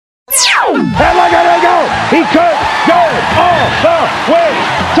And look at it go! He could go all the way!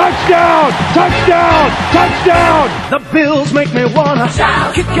 Touchdown! Touchdown! Touchdown! The Bills make me wanna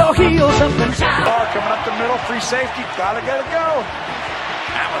shout, kick your heels up and shout. Ball coming up the middle, free safety, gotta get it go.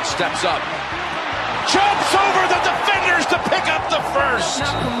 Allen steps up, jumps over the defenders to pick up the first.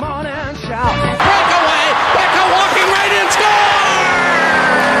 Now come on and shout. Breakaway, Becca walking right in, score!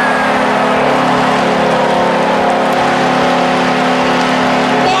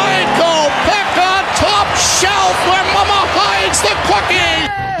 Michael Becca, top shelf where Mama hides the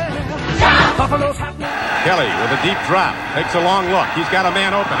cookie. Buffalo's happening. Kelly with a deep drop, takes a long look. He's got a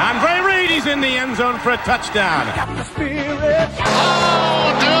man open. Andre Reed, he's in the end zone for a touchdown. The spirit.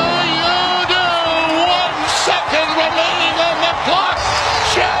 How do you do? 1 second remaining on the clock.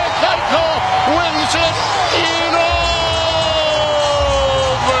 Jack Eichel wins it in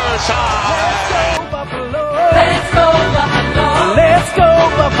overtime. Buffalo. Let's go Buffalo! Let's go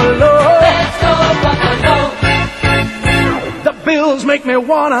Buffalo. Let's go Buffalo! The Bills make me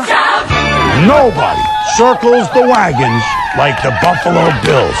wanna Shout! Nobody circles the wagons like the Buffalo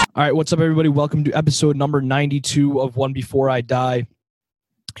Bills. All right, what's up, everybody? Welcome to episode number 92 of One Before I Die.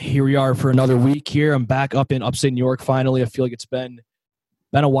 Here we are for another week here. I'm back up in upstate New York finally. I feel like it's been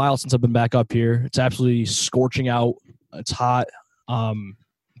a while since I've been back up here. It's absolutely scorching out. It's hot,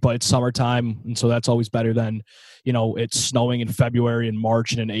 but it's summertime, and so that's always better than, it's snowing in February and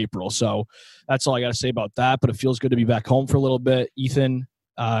March and in April. So that's all I got to say about that, but it feels good to be back home for a little bit. Ethan,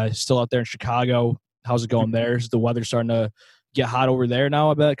 still out there in Chicago. How's it going there? Is the weather starting to get hot over there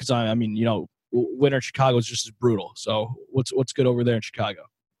now, I bet? Because, winter in Chicago is just as brutal. So what's good over there in Chicago?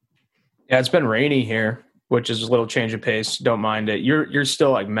 Yeah, it's been rainy here, which is a little change of pace. Don't mind it. You're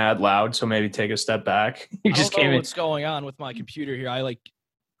still like mad loud, so maybe take a step back. You just came in. What's going on with my computer here? I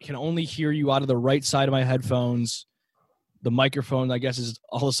can only hear you out of the right side of my headphones. The microphone, I guess, is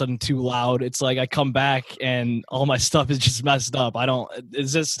all of a sudden too loud. It's like I come back and all my stuff is just messed up.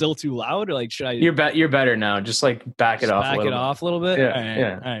 Is this still too loud? Or should I? You're better now. Just back it off a little bit. Off a little bit?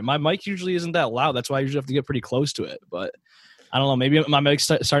 Yeah. All right. My mic usually isn't that loud. That's why I usually have to get pretty close to it. But I don't know. Maybe my mic's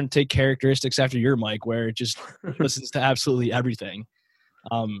starting to take characteristics after your mic where it just listens to absolutely everything.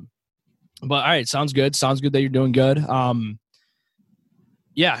 But all right. Sounds good. Sounds good that you're doing good.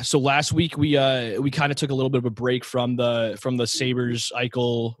 Yeah, so last week we kind of took a little bit of a break from the Sabres,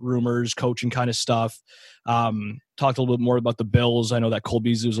 Eichel rumors, coaching kind of stuff. Talked a little bit more about the Bills. I know that Cole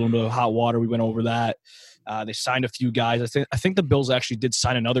Beasley was a little bit of hot water. We went over that. They signed a few guys. I think the Bills actually did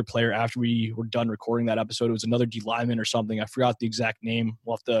sign another player after we were done recording that episode. It was another D lineman or something. I forgot the exact name.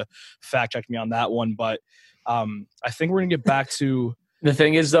 We'll have to fact check me on that one. But I think we're gonna get back to. The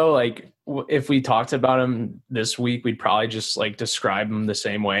thing is, though, if we talked about him this week, we'd probably just describe him the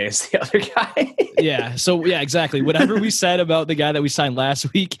same way as the other guy. Yeah. So yeah, exactly. Whatever we said about the guy that we signed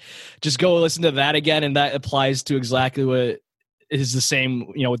last week, just go listen to that again, and that applies to exactly what is the same,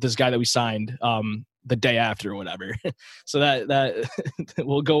 with this guy that we signed the day after or whatever. So that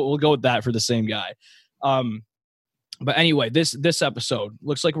we'll go with that for the same guy. But anyway, this episode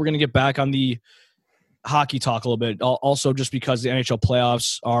looks like we're gonna get back on the hockey talk a little bit. Also, just because the NHL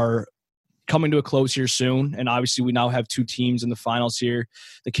playoffs are coming to a close here soon, and obviously we now have two teams in the finals here,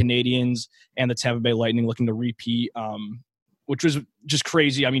 the Canadiens and the Tampa Bay Lightning, looking to repeat, which was just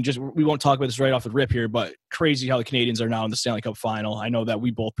crazy. I mean, we won't talk about this right off the rip here, but crazy how the Canadiens are now in the Stanley Cup final. I know that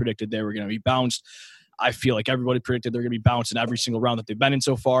we both predicted they were going to be bounced. I feel like everybody predicted they're going to be bounced in every single round that they've been in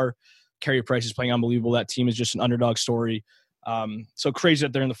so far. Carey Price is playing unbelievable. That team is just an underdog story. So crazy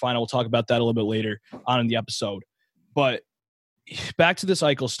that they're in the final. We'll talk about that a little bit later on in the episode. But back to this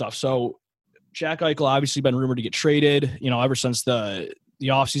Eichel stuff. So Jack Eichel obviously been rumored to get traded, ever since the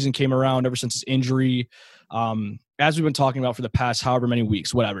offseason came around, ever since his injury. As we've been talking about for the past however many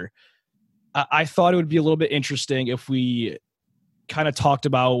weeks, whatever. I thought it would be a little bit interesting if we kind of talked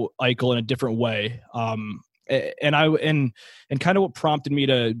about Eichel in a different way. And kind of what prompted me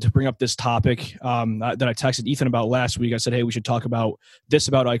to bring up this topic that I texted Ethan about last week. I said, hey, we should talk about this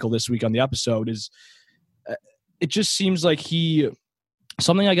about Eichel this week on the episode. Is it just seems like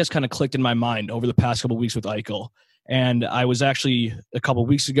something I guess kind of clicked in my mind over the past couple of weeks with Eichel. And I was actually a couple of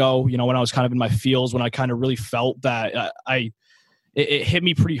weeks ago, when I was kind of in my feels, when I kind of really felt that it hit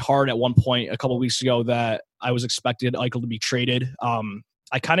me pretty hard at one point a couple of weeks ago that I was expected Eichel to be traded.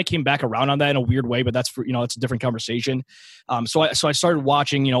 I kind of came back around on that in a weird way, but that's for, it's a different conversation. So I started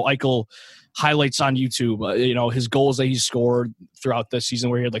watching, Eichel highlights on YouTube, his goals that he's scored throughout the season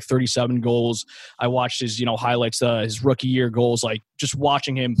where he had 37 goals. I watched his, highlights, his rookie year goals, just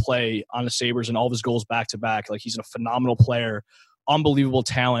watching him play on the Sabres and all of his goals back to back. He's a phenomenal player, unbelievable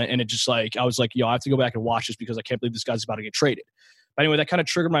talent. And it just I was I have to go back and watch this because I can't believe this guy's about to get traded. But anyway, that kind of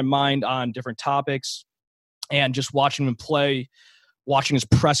triggered my mind on different topics and just watching him play, watching his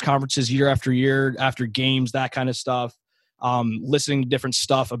press conferences year after year, after games, that kind of stuff, listening to different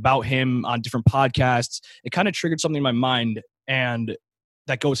stuff about him on different podcasts. It kind of triggered something in my mind, and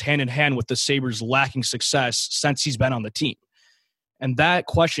that goes hand in hand with the Sabres lacking success since he's been on the team. And that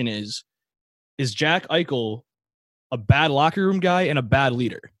question is Jack Eichel a bad locker room guy and a bad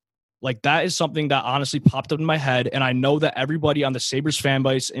leader? Like, that is something that honestly popped up in my head. And I know that everybody on the Sabres fan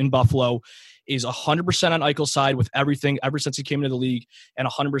base in Buffalo is 100% on Eichel's side with everything ever since he came into the league, and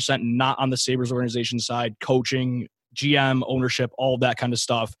 100% not on the Sabres organization side, coaching, GM, ownership, all of that kind of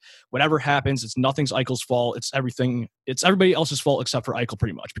stuff. Whatever happens, it's nothing's Eichel's fault. It's everybody else's fault except for Eichel,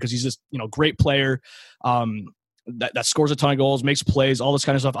 pretty much, because he's this, great player that scores a ton of goals, makes plays, all this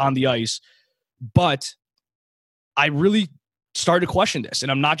kind of stuff on the ice. But I really started to question this,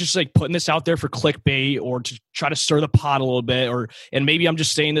 and I'm not just like putting this out there for clickbait or to try to stir the pot a little bit, and maybe I'm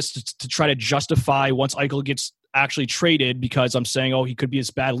just saying this to try to justify once Eichel gets actually traded, because I'm saying, oh, he could be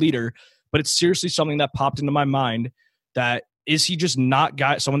this bad leader. But it's seriously something that popped into my mind, that is he just not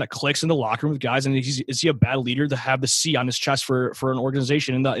someone that clicks in the locker room with guys, and is he a bad leader to have the C on his chest for an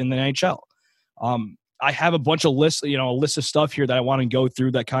organization in the NHL? I have a bunch of lists, a list of stuff here that I want to go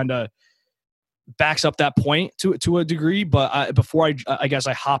through that kind of backs up that point to a degree. But before I guess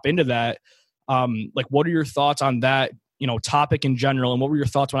I hop into that, like, what are your thoughts on that, topic in general? And what were your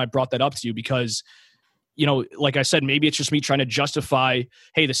thoughts when I brought that up to you? Because, like I said, maybe it's just me trying to justify,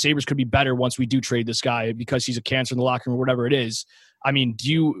 hey, the Sabres could be better once we do trade this guy because he's a cancer in the locker room or whatever it is. I mean,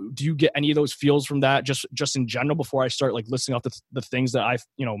 do you get any of those feels from that just in general before I start like listing off the things that I've,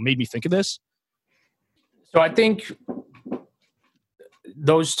 made me think of this? So I think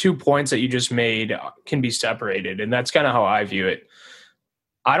those 2 points that you just made can be separated, and that's kind of how I view it.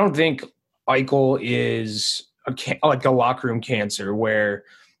 I don't think Eichel is like a locker room cancer where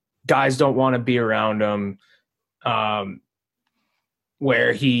guys don't want to be around him,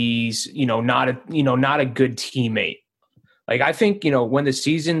 where he's not a good teammate. Like, I think when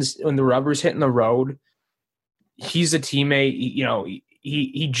the rubber's hitting the road, he's a teammate.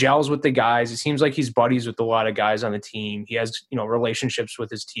 He gels with the guys. It seems like he's buddies with a lot of guys on the team. He has, relationships with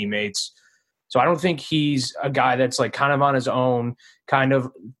his teammates. So I don't think he's a guy that's like kind of on his own, kind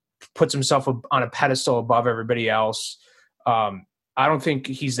of puts himself on a pedestal above everybody else. I don't think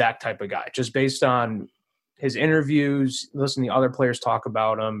he's that type of guy, just based on his interviews, listening to other players talk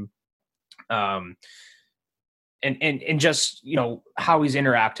about him. And just, how he's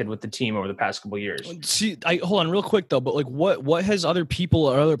interacted with the team over the past couple of years. See, hold on real quick though, but like what has other people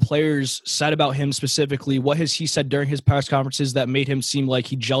or other players said about him specifically? What has he said during his press conferences that made him seem like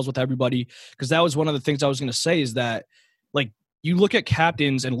he gels with everybody? Because that was one of the things I was going to say, is that, like, you look at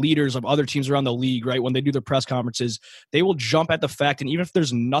captains and leaders of other teams around the league, right? When they do their press conferences, they will jump at the fact, and even if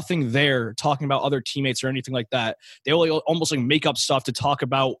there's nothing there talking about other teammates or anything like that, they will almost like make up stuff to talk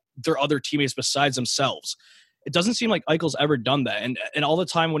about their other teammates besides themselves. It doesn't seem like Eichel's ever done that. And all the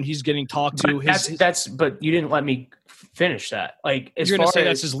time when he's getting talked to, but you didn't let me finish that. Like, you're going to say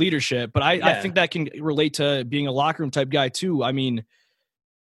that's his leadership, but I think that can relate to being a locker room type guy too. I mean,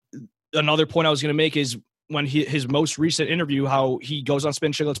 another point I was going to make is when his most recent interview, how he goes on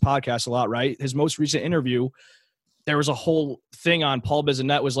Spin Chiclet's podcast a lot, right? His most recent interview, there was a whole thing on Paul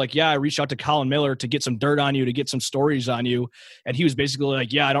Bissonnette was like, yeah, I reached out to Colin Miller to get some dirt on you, to get some stories on you. And he was basically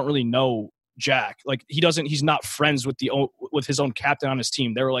like, yeah, I don't really know Jack. Like, he's not friends with his own captain on his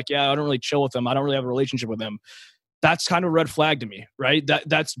team. They were like, yeah, I don't really chill with him. I don't really have a relationship with him. That's kind of a red flag to me, right?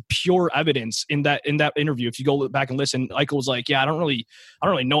 That's pure evidence in that interview. If you go back and listen, Eichel was like, yeah, I don't really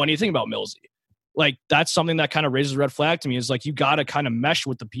know anything about Millsy. Like, that's something that kind of raises a red flag to me, is like, you got to kind of mesh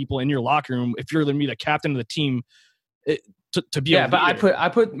with the people in your locker room if you're going to be the captain of the team to be. Yeah, but I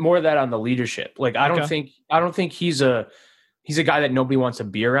put more of that on the leadership. Like, I don't think he's a guy that nobody wants to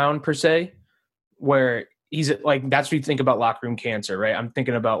be around per se, where he's like, that's what you think about locker room cancer, right? I'm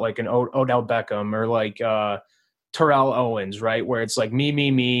thinking about like an Odell Beckham or like Terrell Owens, right? Where it's like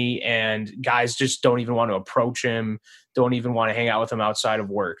me, and guys just don't even want to approach him, don't even want to hang out with him outside of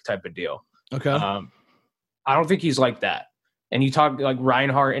work type of deal. Okay. I don't think he's like that. And you talk like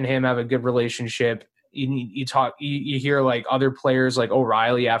Reinhart and him have a good relationship. You hear like other players like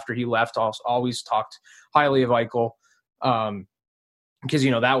O'Reilly after he left always talked highly of Eichel. Because,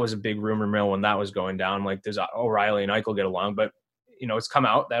 that was a big rumor mill when that was going down. Like, does O'Reilly and Eichel get along? But, it's come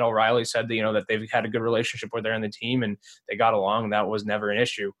out that O'Reilly said that, that they've had a good relationship where they're in the team and they got along, and that was never an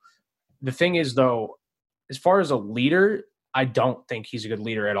issue. The thing is, though, as far as a leader, I don't think he's a good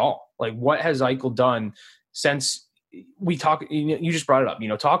leader at all. Like, what has Eichel done since we talk? You just brought it up.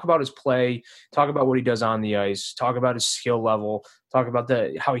 Talk about his play, talk about what he does on the ice, talk about his skill level, talk about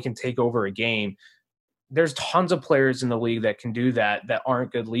how he can take over a game. There's tons of players in the league that can do that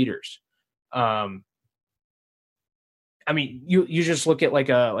aren't good leaders. I mean, you just look at like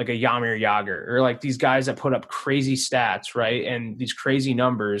a Jaromir Jagr or like these guys that put up crazy stats, right? And these crazy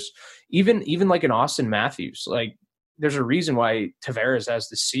numbers, even like an Austin Matthews. Like, there's a reason why Tavares has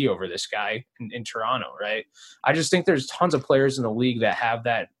the C over this guy in Toronto, right? I just think there's tons of players in the league that have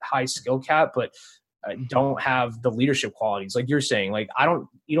that high skill cap, but don't have the leadership qualities. Like you're saying, like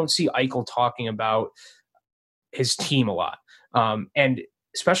you don't see Eichel talking about his team a lot, and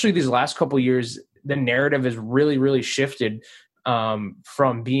especially these last couple of years, the narrative has really, really shifted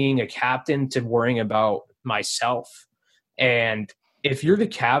from being a captain to worrying about myself. And if you're the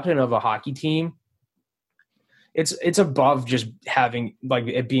captain of a hockey team, it's above just having like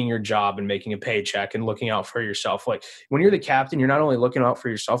it being your job and making a paycheck and looking out for yourself. Like when you're the captain, you're not only looking out for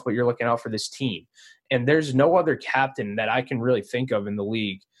yourself, but you're looking out for this team. And there's no other captain that I can really think of in the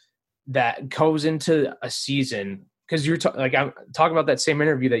league that goes into a season. Because I'm talking about that same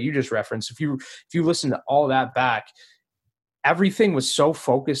interview that you just referenced. If you listen to all that back, everything was so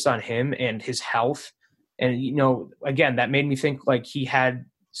focused on him and his health. And, again, that made me think like he had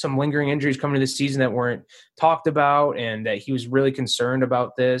some lingering injuries coming to this season that weren't talked about and that he was really concerned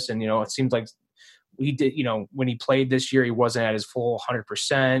about this. And, it seems like he did, when he played this year, he wasn't at his full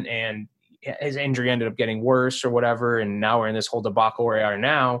 100% and his injury ended up getting worse or whatever. And now we're in this whole debacle where we are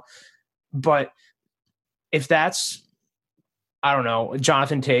now. But if that's, I don't know,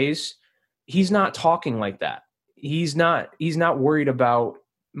 Jonathan Toews, he's not talking like that. He's not worried about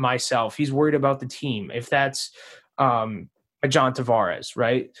myself. He's worried about the team. If that's a John Tavares,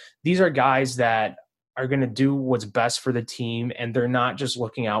 right? These are guys that are going to do what's best for the team, and they're not just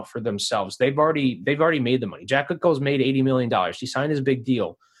looking out for themselves. They've already made the money. Jack Eichel's made $80 million. He signed his big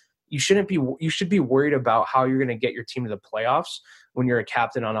deal. You should be worried about how you're going to get your team to the playoffs when you're a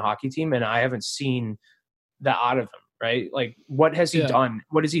captain on a hockey team. And I haven't seen that out of him, right? Like, what has he done?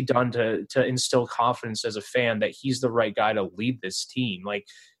 What has he done to instill confidence as a fan that he's the right guy to lead this team? Like,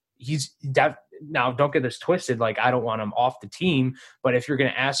 now don't get this twisted. Like, I don't want him off the team, but if you're going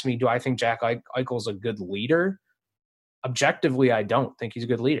to ask me, do I think Jack Eichel's a good leader? Objectively, I don't think he's a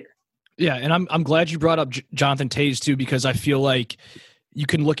good leader. Yeah. And I'm glad you brought up Jonathan Toews too, because I feel like you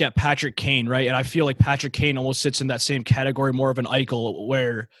can look at Patrick Kane, right? And I feel like Patrick Kane almost sits in that same category, more of an Eichel,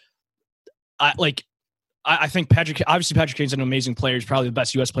 where I think Patrick Kane's an amazing player. He's probably the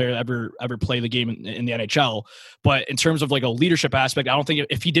best U.S. player to ever play the game in the NHL. But in terms of like a leadership aspect, I don't think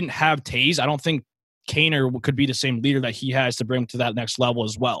if he didn't have Toews, I don't think Kane could be the same leader that he has to bring to that next level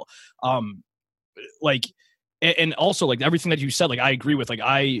as well. And also like everything that you said, like I agree with. Like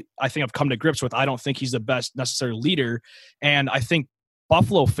I think I've come to grips with. I don't think he's the best necessary leader, and I think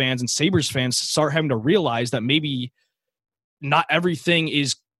Buffalo fans and Sabres fans start having to realize that maybe not everything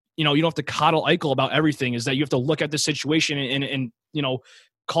is. You don't have to coddle Eichel about everything. Is that you have to look at the situation and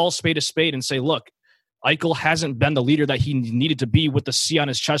call a spade and say, look, Eichel hasn't been the leader that he needed to be with the C on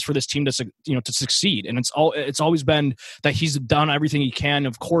his chest for this team to succeed. And it's always been that he's done everything he can.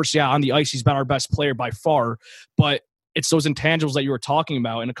 Of course, on the ice, he's been our best player by far, but it's those intangibles that you were talking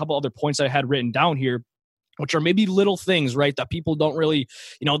about. And a couple other points I had written down here, which are maybe little things, right, that people don't really,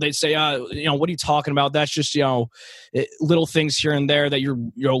 they say, what are you talking about? That's just, little things here and there that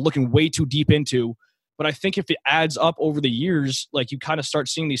you're looking way too deep into. But I think if it adds up over the years, like you kind of start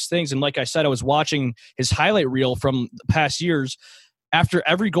seeing these things. And like I said, I was watching his highlight reel from the past years after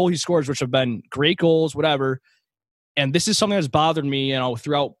every goal he scores, which have been great goals, whatever. And this is something that's bothered me,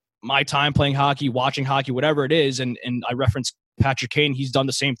 throughout my time playing hockey, watching hockey, whatever it is. And I reference Patrick Kane. He's done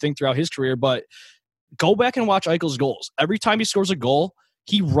the same thing throughout his career, but go back and watch Eichel's goals. Every time he scores a goal,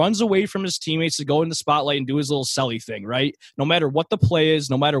 he runs away from his teammates to go in the spotlight and do his little selly thing, right? No matter what the play is,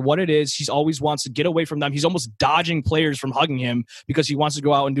 no matter what it is, he always wants to get away from them. He's almost dodging players from hugging him because he wants to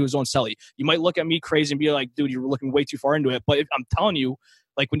go out and do his own selly. You might look at me crazy and be like, dude, you're looking way too far into it. But I'm telling you,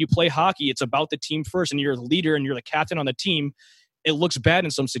 like when you play hockey, it's about the team first and you're the leader and you're the captain on the team. It looks bad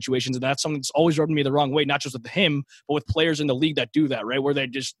in some situations, and that's something that's always rubbed me the wrong way, not just with him, but with players in the league that do that, right? Where they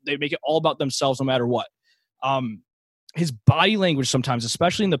make it all about themselves no matter what. His body language sometimes,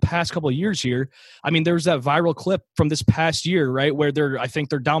 especially in the past couple of years here. I mean, there was that viral clip from this past year, right, where I think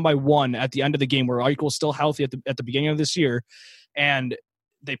they're down by 1 at the end of the game, where Eichel's still healthy at the beginning of this year, and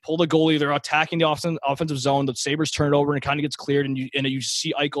they pull the goalie. They're attacking the offensive zone. The Sabres turn it over, and it kind of gets cleared, and you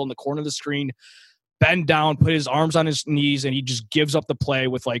see Eichel in the corner of the screen, bend down, put his arms on his knees, and he just gives up the play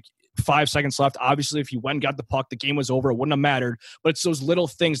with like 5 seconds left. Obviously, if he went and got the puck, the game was over. It wouldn't have mattered. But it's those little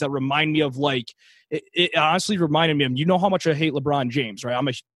things that remind me of like, it honestly reminded me of, you know how much I hate LeBron James, right? I'm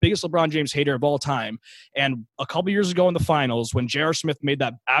a biggest LeBron James hater of all time. And a couple years ago in the finals, when J.R. Smith made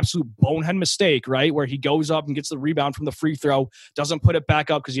that absolute bonehead mistake, right, where he goes up and gets the rebound from the free throw, doesn't put it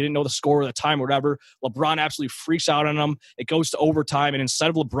back up because he didn't know the score or the time or whatever, LeBron absolutely freaks out on him. It goes to overtime. And instead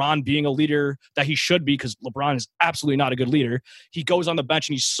of LeBron being a leader that he should be, because LeBron is absolutely not a good leader, he goes on the bench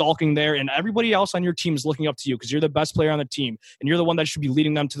and he's sulking there. And everybody else on your team is looking up to you because you're the best player on the team. And you're the one that should be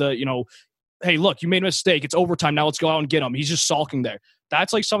leading them to the, you know, hey, look, you made a mistake. It's overtime. Now let's go out and get him. He's just sulking there.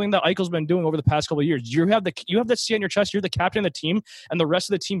 That's like something that Eichel's been doing over the past couple of years. You have that C on your chest. You're the captain of the team, and the rest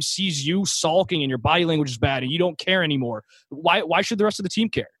of the team sees you sulking and your body language is bad and you don't care anymore. Why should the rest of the team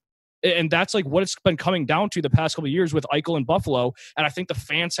care? And that's like what it's been coming down to the past couple of years with Eichel and Buffalo. And I think the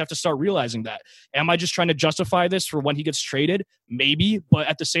fans have to start realizing that. Am I just trying to justify this for when he gets traded? Maybe. But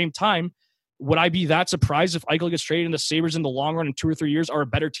at the same time, would I be that surprised if Eichel gets traded and the Sabres in the long run in 2 or 3 years are a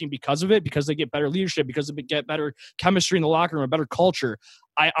better team because of it, because they get better leadership, because they get better chemistry in the locker room, a better culture?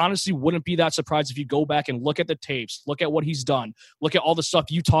 I honestly wouldn't be that surprised if you go back and look at the tapes, look at what he's done, look at all the stuff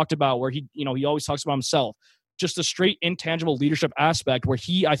you talked about where he always talks about himself. Just a straight intangible leadership aspect where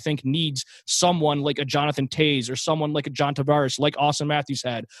he, I think, needs someone like a Jonathan Toews or someone like a John Tavares, like Austin Matthews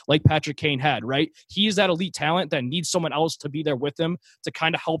had, like Patrick Kane had, right? He is that elite talent that needs someone else to be there with him to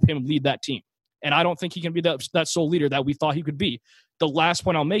kind of help him lead that team. And I don't think he can be that sole leader that we thought he could be. The last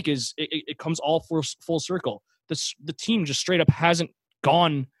point I'll make is it comes all full circle. The team just straight up hasn't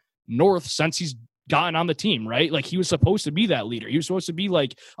gone north since he's gotten on the team, right? Like he was supposed to be that leader. He was supposed to be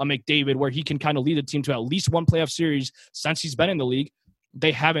like a McDavid where he can kind of lead the team to at least one playoff series since he's been in the league.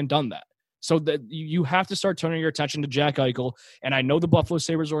 They haven't done that. So that you have to start turning your attention to Jack Eichel. And I know the Buffalo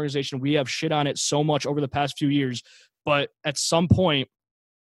Sabres organization, we have shit on it so much over the past few years, but at some point,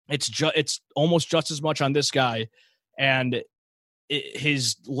 it's almost just as much on this guy and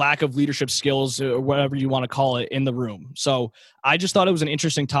his lack of leadership skills or whatever you want to call it in the room. So I just thought it was an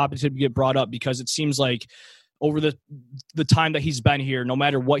interesting topic to get brought up because it seems like over the time that he's been here, no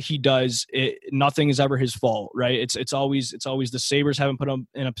matter what he does, nothing is ever his fault, right? It's always the Sabres haven't put him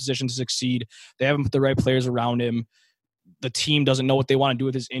in a position to succeed. They haven't put the right players around him. The team doesn't know what they want to do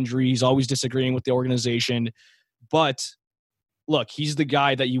with his injury. He's always disagreeing with the organization. But look, he's the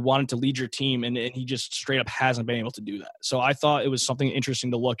guy that you wanted to lead your team, and he just straight up hasn't been able to do that. So I thought it was something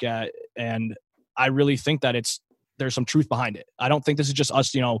interesting to look at, and I really think that there's some truth behind it. I don't think this is just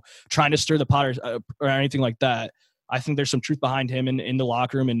us, trying to stir the pot or anything like that. I think there's some truth behind him in the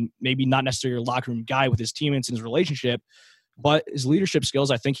locker room, and maybe not necessarily a locker room guy with his teammates and his relationship, but his leadership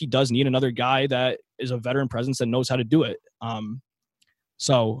skills. I think he does need another guy that is a veteran presence that knows how to do it.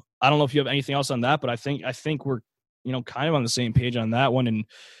 So I don't know if you have anything else on that, but I think we're kind of on the same page on that one. And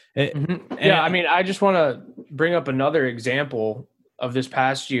I mean, I just want to bring up another example of this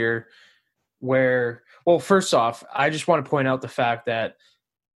past year where, well, first off, I just want to point out the fact that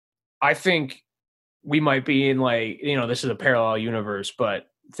I think we might be in this is a parallel universe, but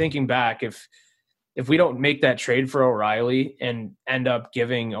thinking back, if we don't make that trade for O'Reilly and end up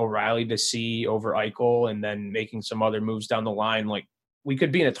giving O'Reilly to C over Eichel and then making some other moves down the line, like we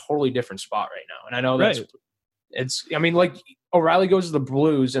could be in a totally different spot right now. And I know that's, O'Reilly goes to the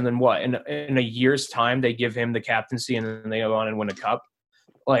Blues and then what? In a year's time, they give him the captaincy and then they go on and win a cup.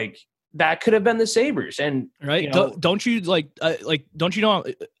 Like that could have been the Sabres. And right. Don't you don't you know,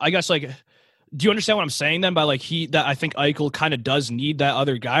 I guess do you understand what I'm saying then by I think Eichel kind of does need that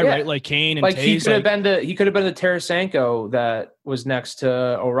other guy, right? Like Kane and Toews, he could have been the Tarasenko that was next to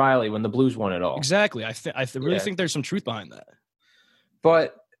O'Reilly when the Blues won it all. Exactly. I really think there's some truth behind that.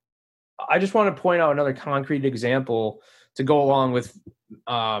 But I just want to point out another concrete example to go along with when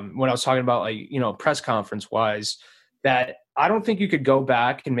I was talking about press conference wise, that I don't think you could go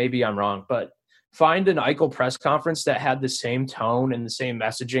back, and maybe I'm wrong, but find an Eichel press conference that had the same tone and the same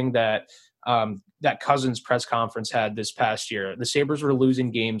messaging that Cousins press conference had this past year. The Sabres were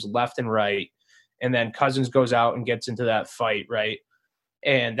losing games left and right, and then Cousins goes out and gets into that fight, right?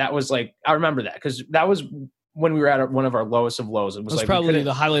 And that was I remember that because that was when we were at one of our lowest of lows. It was probably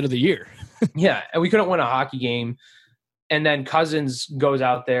the highlight of the year. Yeah, and we couldn't win a hockey game. And then Cousins goes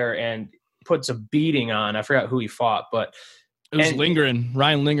out there and puts a beating on. I forgot who he fought, but it was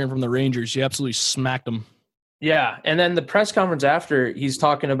Ryan Lindgren from the Rangers. He absolutely smacked him. Yeah, and then the press conference after, he's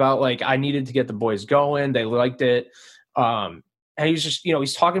talking about I needed to get the boys going. They liked it, and he's just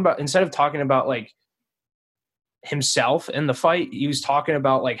he's talking about, instead of talking about himself in the fight, he was talking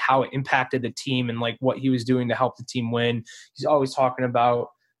about how it impacted the team and what he was doing to help the team win. He's always talking about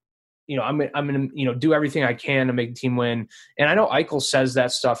I'm going to, do everything I can to make the team win. And I know Eichel says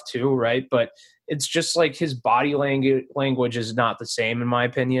that stuff too, right? But it's just like his body language is not the same, in my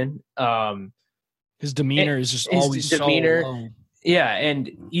opinion. His demeanor is just always so low. Yeah,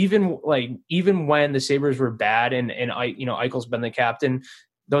 and even when the Sabres were bad and Eichel's been the captain,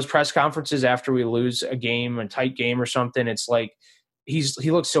 those press conferences after we lose a game, a tight game or something, it's like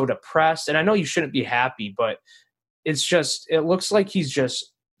he looks so depressed. And I know you shouldn't be happy, but it looks like he's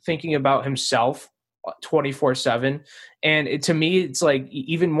just thinking about himself 24/7. And to me, it's like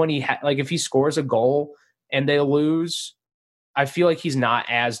even when if he scores a goal and they lose, I feel like he's not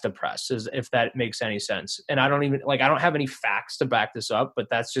as depressed, as if that makes any sense. And I don't have any facts to back this up, but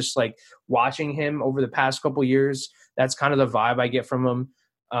that's just like watching him over the past couple of years. That's kind of the vibe I get from him.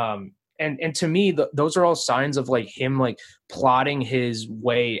 And to me, those are all signs of like him, like plotting his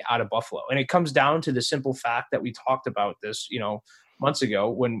way out of Buffalo. And it comes down to the simple fact that we talked about this, months ago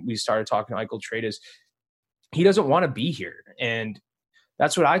when we started talking Eichel trade, is he doesn't want to be here. And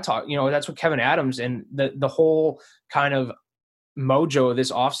that's what that's what Kevin Adams and the whole kind of mojo of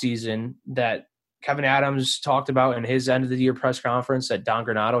this offseason that Kevin Adams talked about in his end of the year press conference, that Don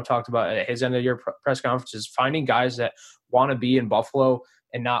Granato talked about at his end of the year press conference, is finding guys that want to be in Buffalo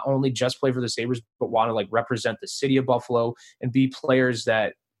and not only just play for the Sabres, but want to like represent the city of Buffalo and be players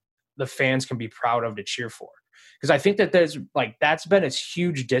that the fans can be proud of to cheer for. Because I think that that's been a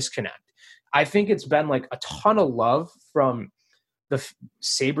huge disconnect. I think it's been like a ton of love from the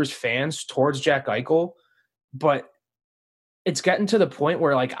Sabres fans towards Jack Eichel, but it's getting to the point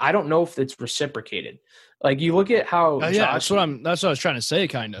where like I don't know if it's reciprocated. Like you look at how that's what I was trying to say,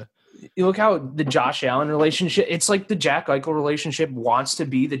 kind of. You look how the Josh Allen relationship, it's like the Jack Eichel relationship wants to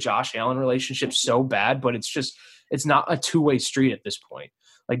be the Josh Allen relationship so bad, but it's not a two-way street at this point.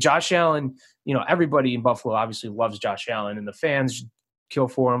 Like Josh Allen, everybody in Buffalo obviously loves Josh Allen, and the fans kill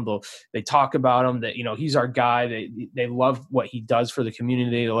for him. They talk about him, that, he's our guy. They love what he does for the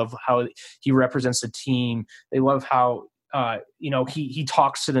community. They love how he represents the team. They love how, he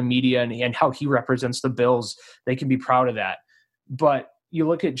talks to the media and how he represents the Bills. They can be proud of that. But you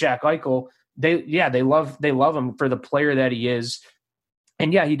look at Jack Eichel, they love him for the player that he is.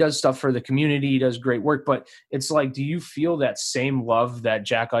 And yeah, he does stuff for the community. He does great work, but it's like, do you feel that same love that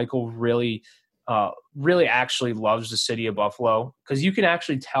Jack Eichel really actually loves the city of Buffalo? Because you can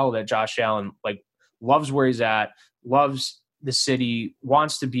actually tell that Josh Allen like loves where he's at, loves the city,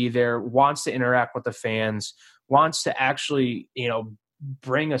 wants to be there, wants to interact with the fans, wants to actually,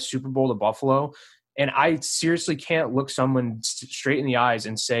 bring a Super Bowl to Buffalo. And I seriously can't look someone straight in the eyes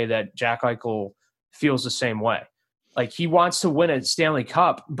and say that Jack Eichel feels the same way. Like he wants to win a Stanley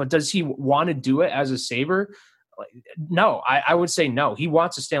Cup, but does he want to do it as a Sabre? No, I would say no. He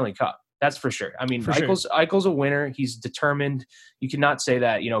wants a Stanley Cup. That's for sure. I mean, Eichel's a winner. He's determined. You cannot say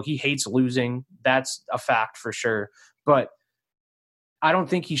that, he hates losing. That's a fact for sure. But I don't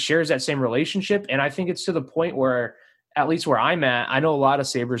think he shares that same relationship. And I think it's to the point where, at least where I'm at, I know a lot of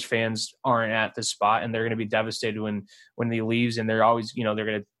Sabres fans aren't at this spot, and they're going to be devastated when he leaves. And they're always, they're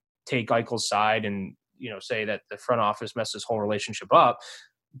going to take Eichel's side and, say that the front office messed this whole relationship up.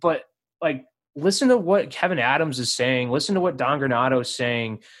 But like, listen to what Kevin Adams is saying. Listen to what Don Granato is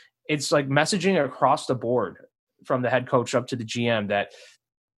saying. It's like messaging across the board from the head coach up to the GM that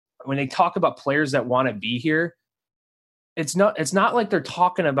when they talk about players that want to be here, it's not like they're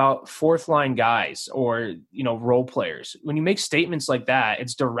talking about fourth line guys or, role players. When you make statements like that,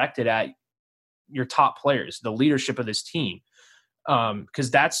 it's directed at your top players, the leadership of this team.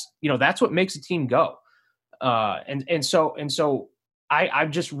 Cause that's what makes a team go. And so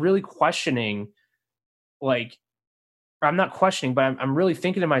I'm just really questioning, like, or I'm not questioning, but I'm really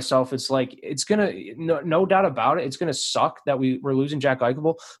thinking to myself, it's like, it's going to, no doubt about it, it's going to suck that we're losing Jack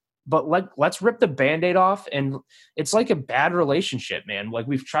Eichel, but let's rip the Band-Aid off. And it's like a bad relationship, man. Like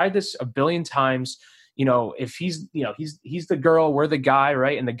we've tried this a billion times, if he's the girl, we're the guy,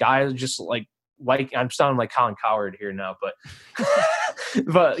 right? And the guy is just like I'm sounding like Colin Cowherd here now, but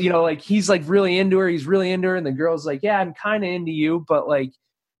but like he's like really into her, and the girl's like, yeah, I'm kind of into you, but like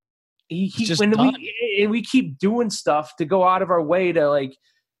we keep doing stuff to go out of our way to like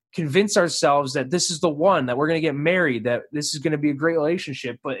convince ourselves that this is the one, that we're going to get married, that this is going to be a great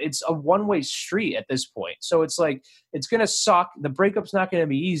relationship, but it's a one-way street at this point. So it's like, it's going to suck. The breakup's not going to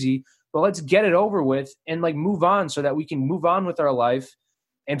be easy, but let's get it over with and like move on so that we can move on with our life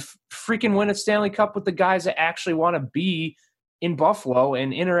and freaking win a Stanley Cup with the guys that actually want to be in Buffalo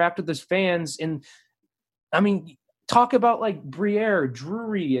and interact with his fans. And I mean, talk about like Briere,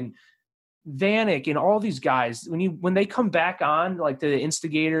 Drury, and Vanek and all these guys, when they come back on, like the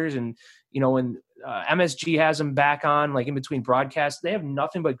instigators and, and MSG has him back on, like in between broadcasts. They have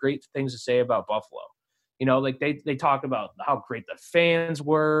nothing but great things to say about Buffalo. You know, like they talk about how great the fans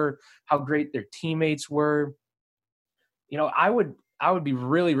were, how great their teammates were. You know, I would be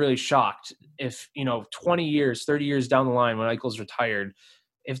really, really shocked if, 20 years, 30 years down the line when Eichel's retired,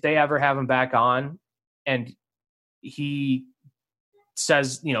 if they ever have him back on and he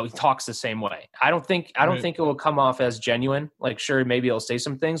says, he talks the same way. I don't think it will come off as genuine. Like, sure, maybe he'll say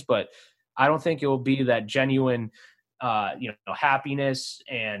some things, but I don't think it will be that genuine, happiness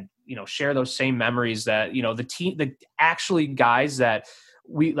and, share those same memories that, the actually guys that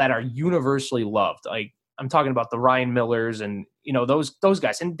are universally loved. Like, I'm talking about the Ryan Millers and, those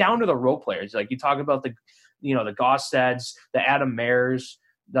guys, and down to the role players. Like, you talk about the Gausteds, the Adam Mayers,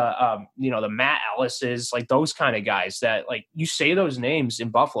 the Matt Ellises, like those kind of guys that, like, you say those names in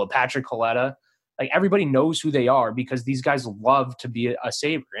Buffalo, Patrick Coletta, like everybody knows who they are because these guys love to be a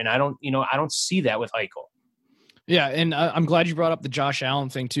Sabre. And I don't see that with Eichel. Yeah. And I'm glad you brought up the Josh Allen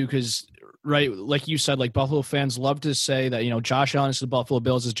thing too. Cause right. Like you said, like Buffalo fans love to say that, Josh Allen is the Buffalo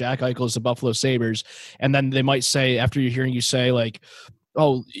Bills, as Jack Eichel is the Buffalo Sabres. And then they might say, after you're hearing you say, like,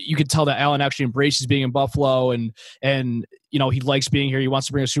 oh, you could tell that Allen actually embraces being in Buffalo and he likes being here. He wants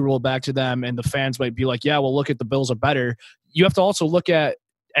to bring a Super Bowl back to them. And the fans might be like, yeah, well, look at the Bills are better. You have to also look at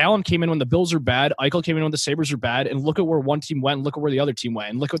Allen came in when the Bills are bad. Eichel came in when the Sabres are bad. And look at where one team went and look at where the other team went.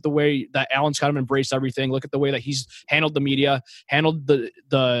 And look at the way that Allen's kind of embraced everything. Look at the way that he's handled the media, handled the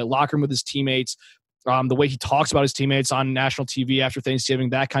locker room with his teammates, the way he talks about his teammates on national TV after Thanksgiving,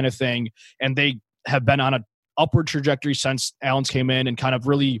 that kind of thing. And they have been on a upward trajectory since Allen's came in and kind of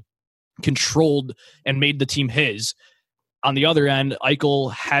really controlled and made the team his. On the other end,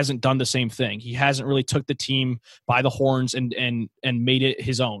 Eichel hasn't done the same thing. He hasn't really took the team by the horns and made it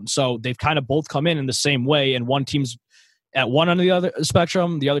his own. So they've kind of both come in the same way, and one team's at one end of the other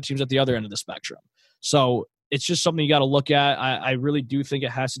spectrum, the other team's at the other end of the spectrum. So it's just something you got to look at. I really do think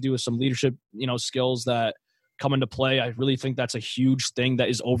it has to do with some leadership, skills that come into play. I really think that's a huge thing that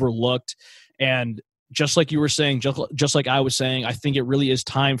is overlooked. And just like you were saying, just like I was saying, I think it really is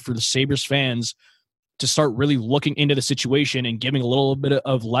time for the Sabres fans to start really looking into the situation and giving a little bit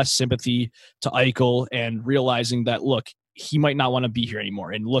of less sympathy to Eichel and realizing that, look, he might not want to be here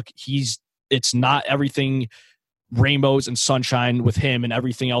anymore. And look, it's not everything rainbows and sunshine with him, and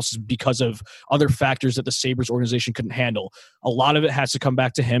everything else is because of other factors that the Sabres organization couldn't handle. A lot of it has to come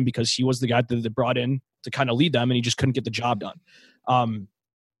back to him because he was the guy that they brought in to kind of lead them, and he just couldn't get the job done.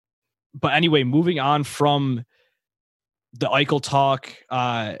 But anyway, moving on from the Eichel talk,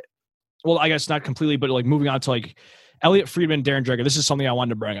 well, I guess not completely, but like moving on to like Elliot Friedman, Darren Dreger. This is something I wanted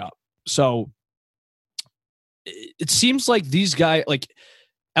to bring up. So it seems like these guys, like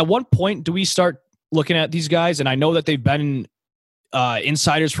at what point do we start looking at these guys? And I know that they've been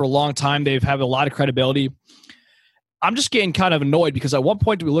insiders for a long time. They've had a lot of credibility. I'm just getting kind of annoyed because at what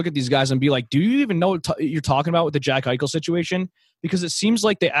point do we look at these guys and be like, do you even know what you're talking about with the Jack Eichel situation? Because it seems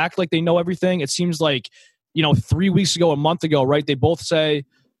like they act like they know everything. It seems like, 3 weeks ago, a month ago, right? They both say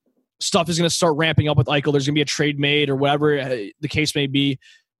stuff is going to start ramping up with Eichel. There's going to be a trade made or whatever the case may be.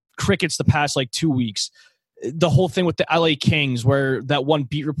 Crickets the past 2 weeks. The whole thing with the LA Kings, where that one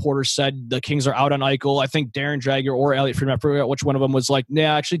beat reporter said the Kings are out on Eichel. I think Darren Dreger or Elliot Friedman, I forget which one of them, was like, nah,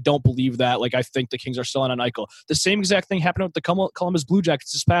 I actually don't believe that. Like, I think the Kings are still on Eichel. The same exact thing happened with the Columbus Blue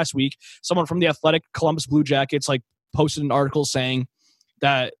Jackets this past week. Someone from the Athletic Columbus Blue Jackets posted an article saying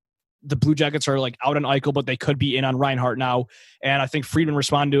that the Blue Jackets are out on Eichel, but they could be in on Reinhart now. And I think Friedman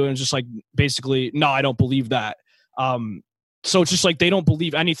responded to it and just basically, no, I don't believe that. So it's just they don't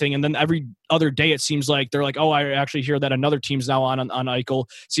believe anything. And then every other day, it seems like they're oh, I actually hear that another team's now on Eichel.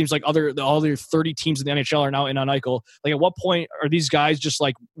 Seems like all the 30 teams in the NHL are now in on Eichel. At what point are these guys just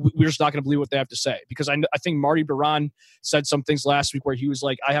we're just not going to believe what they have to say? Because I think Marty Biron said some things last week where he was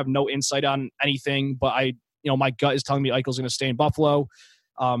I have no insight on anything, but my gut is telling me Eichel's going to stay in Buffalo.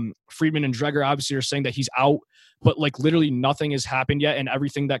 Friedman and Dreger obviously are saying that he's out, but literally nothing has happened yet. And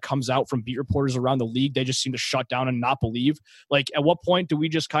everything that comes out from beat reporters around the league, they just seem to shut down and not believe. At what point do we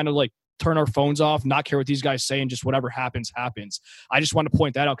just kind of turn our phones off, not care what these guys say, and just whatever happens, happens? I just want to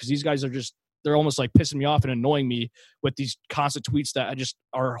point that out because these guys they're almost pissing me off and annoying me with these constant tweets that just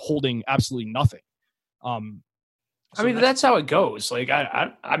are holding absolutely nothing. That's how it goes.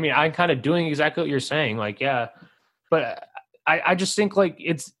 I'm kind of doing exactly what you're saying. Yeah, but I just think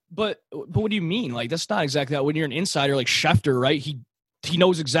it's. But what do you mean? That's not exactly that. When you're an insider like Schefter, right? He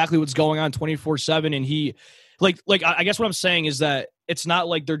knows exactly what's going on 24/7, and he I guess what I'm saying is that it's not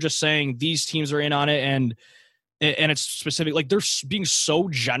they're just saying these teams are in on it and it's specific. They're being so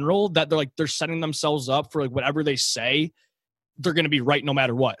general that they're setting themselves up for whatever they say. they're going to be right no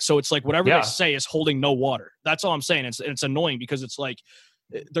matter what. So it's like whatever they say is holding no water. That's all I'm saying. It's annoying because it's like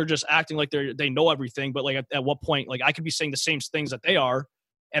they're just acting like they know everything. But like at what point, like I could be saying the same things that they are,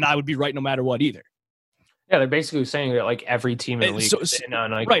 and I would be right no matter what either. Yeah, they're basically saying that like every team in the league is in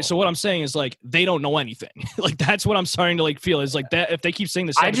on Eichel. Right. So what I'm saying is like they don't know anything. Like that's what I'm starting to like feel is like that if they keep saying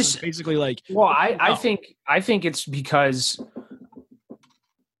the same, it's basically like. Well, I think it's because.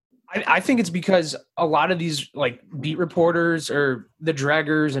 I think it's because a lot of these like beat reporters or the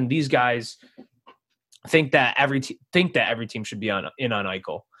Dregers and these guys think that every team should be in on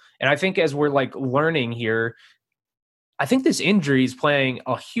Eichel. And I think as we're like learning here, I think this injury is playing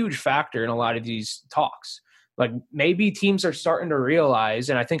a huge factor in a lot of these talks. Like maybe teams are starting to realize,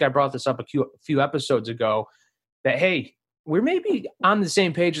 and I think I brought this up a few episodes ago, that, hey, we're maybe on the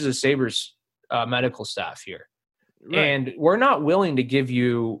same page as the Sabres medical staff here. Right. And we're not willing to give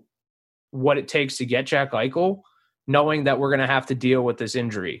you what it takes to get Jack Eichel, knowing that we're going to have to deal with this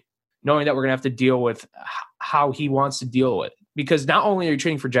injury, knowing that we're going to have to deal with how he wants to deal with it. Because not only are you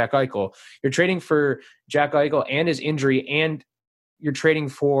trading for Jack Eichel, you're trading for Jack Eichel and his injury, and you're trading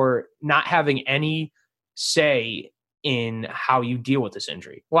for not having any say in how you deal with this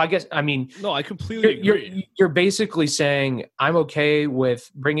injury. Well, no, I completely agree. You're basically saying, I'm okay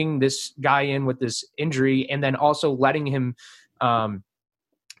with bringing this guy in with this injury and then also letting him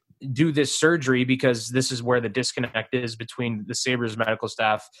do this surgery because this is where the disconnect is between the Sabres medical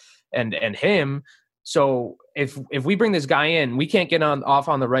staff and him. So if we bring this guy in, we can't get off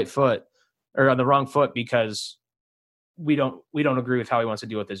on the right foot or on the wrong foot because we don't agree with how he wants to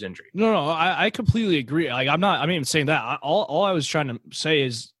deal with his injury. No, I completely agree. Like I'm even saying that. All I was trying to say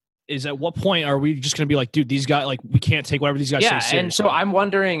is at what point are we just going to be like, dude, these guys, like we can't take whatever these guys say seriously. And so I'm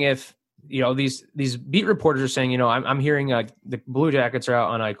wondering if, these beat reporters are saying, I'm hearing the Blue Jackets are out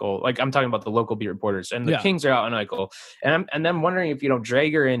on Eichel. Like I'm talking about the local beat reporters, and the Kings are out on Eichel. And I'm wondering if,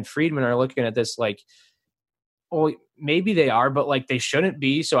 Dreger and Friedman are looking at this like, well, maybe they are, but like they shouldn't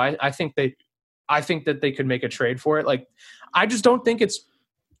be. So I think that they could make a trade for it. Like, I just don't think it's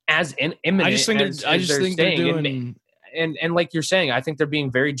as imminent. I just think they're doing. And like you're saying, I think they're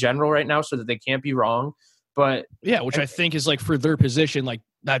being very general right now so that they can't be wrong. But yeah, which I think is like for their position, like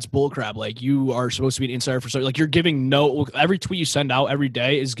that's bullcrap. Like you are supposed to be an insider for like you're giving every tweet you send out every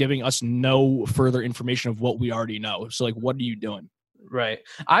day is giving us no further information of what we already know. So like, what are you doing? Right.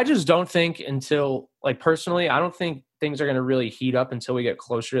 I just don't think until like personally, I don't think things are going to really heat up until we get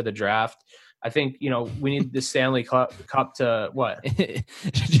closer to the draft. I think, we need the Stanley Cup to what?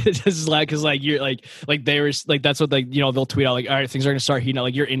 Just like, cause like you're like they were like, that's what they'll tweet out like, all right, things are going to start heating up.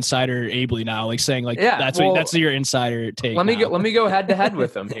 Like you're insider ably now, like saying like, that's your insider take. Let me go head to head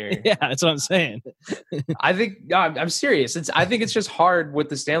with them here. Yeah. That's what I'm saying. I think I'm serious. I think it's just hard with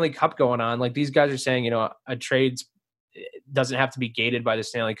the Stanley Cup going on. Like these guys are saying, a trade doesn't have to be gated by the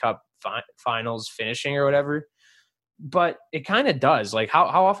Stanley Cup finals finishing or whatever. But it kind of does. Like,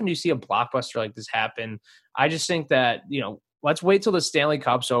 how often do you see a blockbuster like this happen? I just think that, let's wait till the Stanley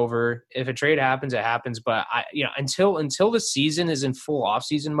Cup's over. If a trade happens, it happens. But until the season is in full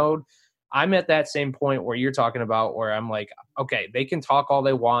off-season mode, I'm at that same point where you're talking about, where I'm like, okay, they can talk all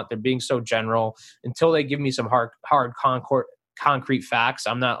they want. They're being so general until they give me some hard concrete facts.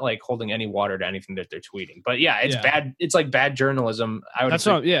 I'm not like holding any water to anything that they're tweeting. But yeah, it's bad. It's like bad journalism. I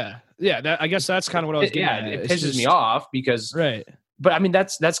guess that's kind of what I was getting at. It pisses me off because right. But I mean,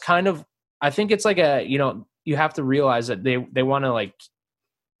 that's kind of. I think it's like you have to realize that they want to like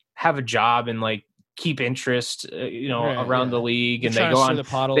have a job and like keep interest, around the league, and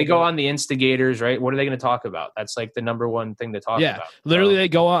they go on the instigators, right? What are they going to talk about? That's like the number one thing to talk about. Yeah, literally, they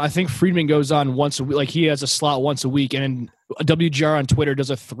go on. I think Friedman goes on once a week. Like he has a slot once a week, and WGR on Twitter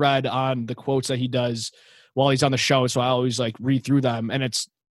does a thread on the quotes that he does while he's on the show. So I always like read through them, and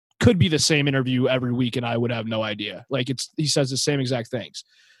could be the same interview every week, and I would have no idea. Like he says the same exact things.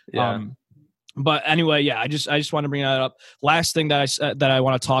 Yeah. But anyway, yeah, I just want to bring that up. Last thing that I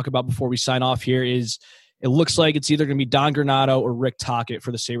want to talk about before we sign off here is it looks like it's either going to be Don Granato or Rick Tocchet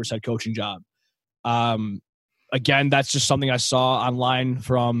for the Sabres head coaching job. Again, that's just something I saw online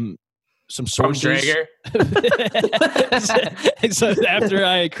from some sources. From Dreger. So after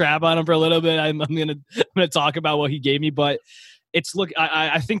I crap on him for a little bit, I'm gonna talk about what he gave me. But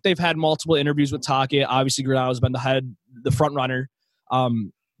I think they've had multiple interviews with Tocchet. Obviously, Granato's been the front runner.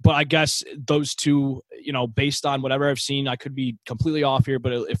 But I guess those two, based on whatever I've seen, I could be completely off here.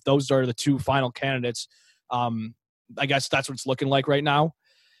 But if those are the two final candidates, I guess that's what it's looking like right now.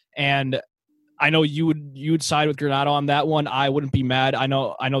 And I know you would side with Granato on that one. I wouldn't be mad. I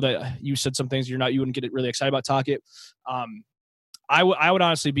know that you said some things you wouldn't get really excited about Tocchet. I would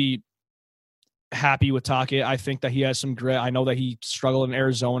honestly be happy with Tocchet. I think that he has some grit. I know that he struggled in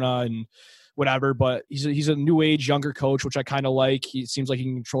Arizona and whatever, but he's a new age, younger coach, which I kind of like. He seems like he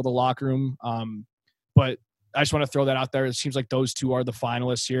can control the locker room. But I just want to throw that out there. It seems like those two are the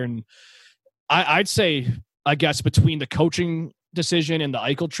finalists here. And I'd say, I guess, between the coaching decision and the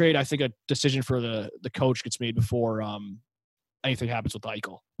Eichel trade, I think a decision for the coach gets made before anything happens with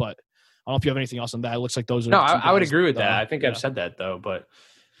Eichel. But I don't know if you have anything else on that. It looks like those are. No, I would agree with that. I think I've said that though. But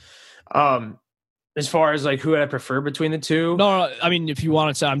as far as like who I prefer between the two, no, I mean, if you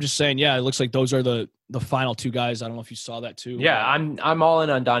wanted to, I'm just saying, yeah, it looks like those are the final two guys. I don't know if you saw that too. Yeah, I'm all in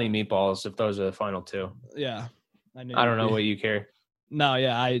on Donnie Meatballs if those are the final two. Yeah, I don't know what you care. No,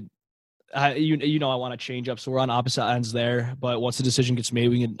 yeah, I I want to change up, so we're on opposite ends there. But once the decision gets made,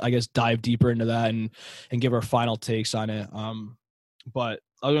 we can, I guess, dive deeper into that and give our final takes on it. But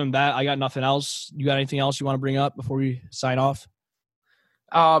other than that, I got nothing else. You got anything else you want to bring up before we sign off?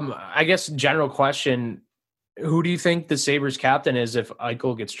 I guess general question: who do you think the Sabres captain is if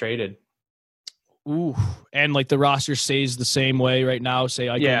Eichel gets traded? Ooh, and like the roster stays the same way right now. Say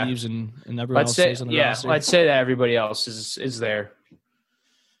Eichel leaves and everyone else stays on the roster. Let's say that everybody else is there.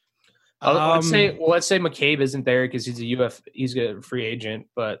 Let's say McCabe isn't there because he's a free agent,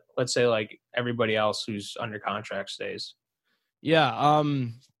 but let's say like everybody else who's under contract stays. Yeah.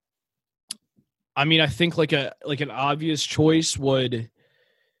 I mean, I think like an obvious choice would.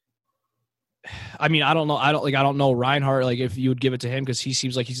 I mean, I don't know. I don't know Reinhart. Like, if you would give it to him, because he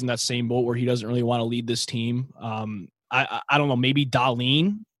seems like he's in that same boat where he doesn't really want to lead this team. I don't know. Maybe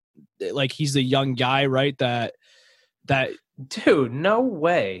Dahlin. Like, he's the young guy, right? That dude. No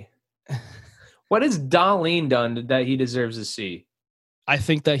way. What has Dahlin done that he deserves a C? I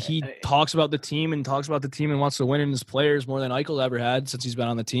think that he talks about the team and wants to win in his players more than Eichel ever had since he's been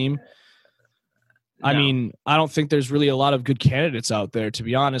on the team. No. I mean, I don't think there's really a lot of good candidates out there, to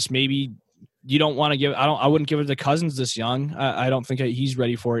be honest. Maybe you don't want to give. I wouldn't give it to Cousins this young. I don't think he's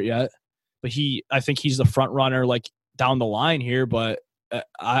ready for it yet. But I think he's the front runner, like down the line here. But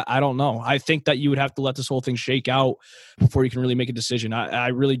I don't know. I think that you would have to let this whole thing shake out before you can really make a decision. I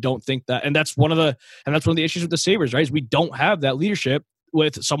really don't think that, and that's one of the issues with the Sabres, right? Is we don't have that leadership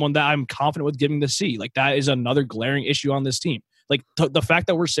with someone that I'm confident with giving the C. Like, that is another glaring issue on this team. Like, the fact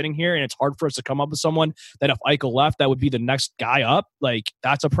that we're sitting here and it's hard for us to come up with someone that if Eichel left, that would be the next guy up. Like,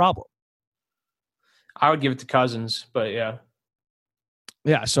 that's a problem. I would give it to Cousins, but yeah.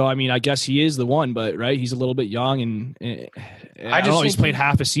 Yeah, so I mean, I guess he is the one, but right, he's a little bit young, and I don't know, he's played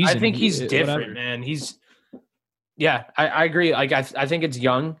half a season. I think he's different, man. I agree. Like, I think it's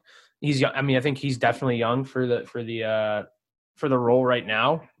young. He's young. I mean, I think he's definitely young for the role right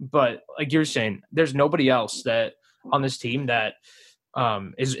now. But like you're saying, there's nobody else that on this team that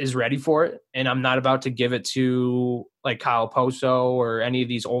is ready for it, and I'm not about to give it to like Kyle Poso or any of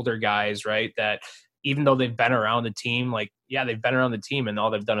these older guys, right? That even though they've been around the team, like, yeah, they've been around the team and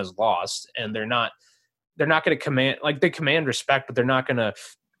all they've done is lost, and they're not going to command, like, they command respect, but they're not going to.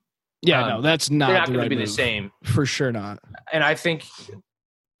 Yeah, no, that's not. They're not going to be the same, for sure. Not. And I think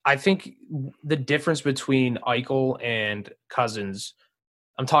the difference between Eichel and Cousins,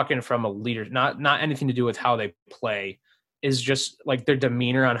 I'm talking from a leader, not anything to do with how they play, is just like their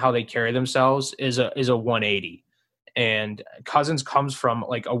demeanor on how they carry themselves is a 180. And Cousins comes from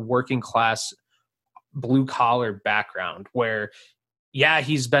like a working class blue collar background where, yeah,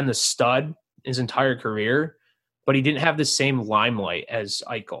 he's been the stud his entire career, but he didn't have the same limelight as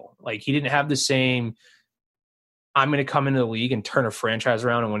Eichel. Like, he didn't have the same, I'm going to come into the league and turn a franchise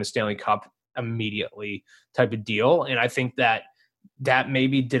around and win a Stanley Cup immediately type of deal. And I think that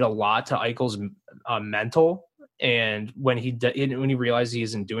maybe did a lot to Eichel's mental. And when he realized he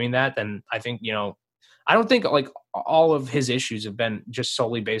isn't doing that, then I think, I don't think like all of his issues have been just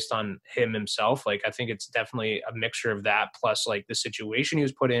solely based on him himself. Like, I think it's definitely a mixture of that, plus like the situation he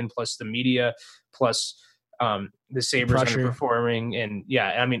was put in, plus the media, plus the Sabres underperforming. And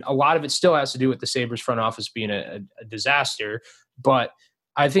yeah, I mean, a lot of it still has to do with the Sabres front office being a disaster. But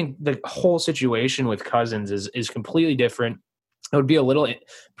I think the whole situation with Cousins is completely different. It would be a little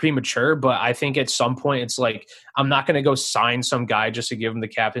premature, but I think at some point it's like, I'm not going to go sign some guy just to give him the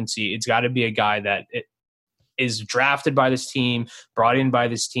captaincy. It's got to be a guy that is drafted by this team, brought in by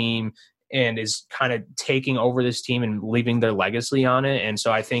this team, and is kind of taking over this team and leaving their legacy on it. And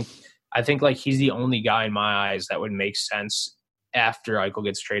so I think like he's the only guy in my eyes that would make sense after Eichel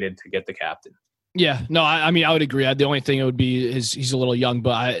gets traded to get the captain. Yeah, no, I mean, I would agree. The only thing it would be is he's a little young,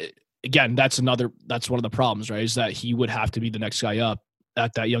 but again, that's one of the problems, right? Is that he would have to be the next guy up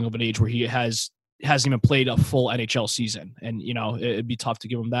at that young of an age where he hasn't even played a full NHL season. And, it'd be tough to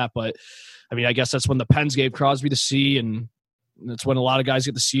give him that. But I mean, I guess that's when the Pens gave Crosby the C, and That's when a lot of guys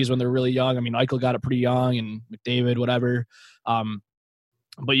get to see is when they're really young. I mean, Eichel got it pretty young, and McDavid, whatever.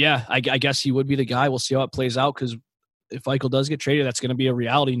 But yeah, I guess he would be the guy. We'll see how it plays out, because if Eichel does get traded, that's going to be a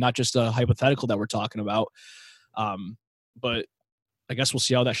reality, not just a hypothetical that we're talking about. But I guess we'll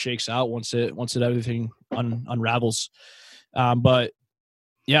see how that shakes out once everything unravels. But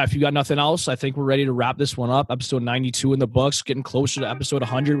yeah, if you got nothing else, I think we're ready to wrap this one up. Episode 92 in the books, getting closer to episode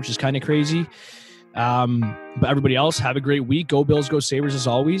 100, which is kind of crazy. But everybody else, have a great week. Go Bills, go Sabres as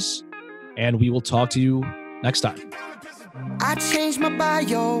always. And we will talk to you next time. I changed my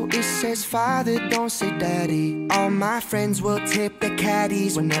bio, it says father, don't say daddy. All my friends will tip the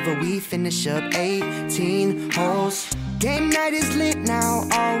caddies whenever we finish up 18 holes. Game night is lit now,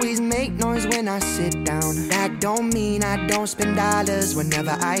 always make noise when I sit down. That don't mean I don't spend dollars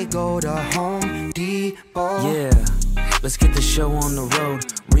whenever I go to Home Depot. Yeah, let's get the show on the road.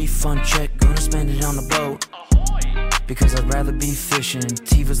 Refund check, gonna spend it on the boat. Because I'd rather be fishing.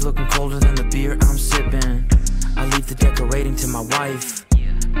 Tiva's looking colder than the beer I'm sipping. I leave the decorating to my wife,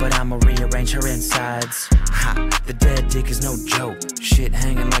 but I'ma rearrange her insides. Ha, the dead dick is no joke. Shit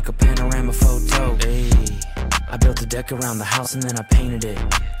hanging like a panorama photo. Ayy, I built a deck around the house and then I painted it.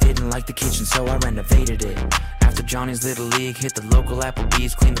 Didn't like the kitchen, so I renovated it. After Johnny's Little League, hit the local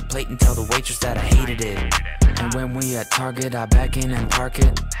Applebee's, clean the plate and tell the waitress that I hated it. And when we at Target, I back in and park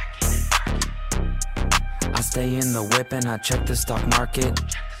it. I stay in the whip and I check the stock market.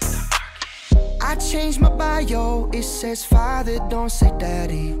 I changed my bio, it says father, don't say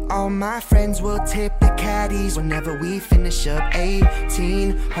daddy. All my friends will tip the caddies whenever we finish up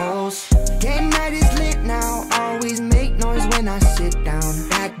 18 holes. Game night is lit now, always make noise when I sit down.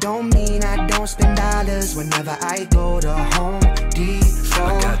 That don't mean I don't spend dollars whenever I go to Home Depot.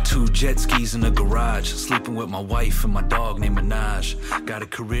 I got 2 jet skis in the garage, sleeping with my wife and my dog named Minaj. Got a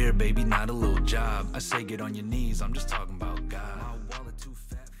career, baby, not a little job. I say get on your knees, I'm just talking about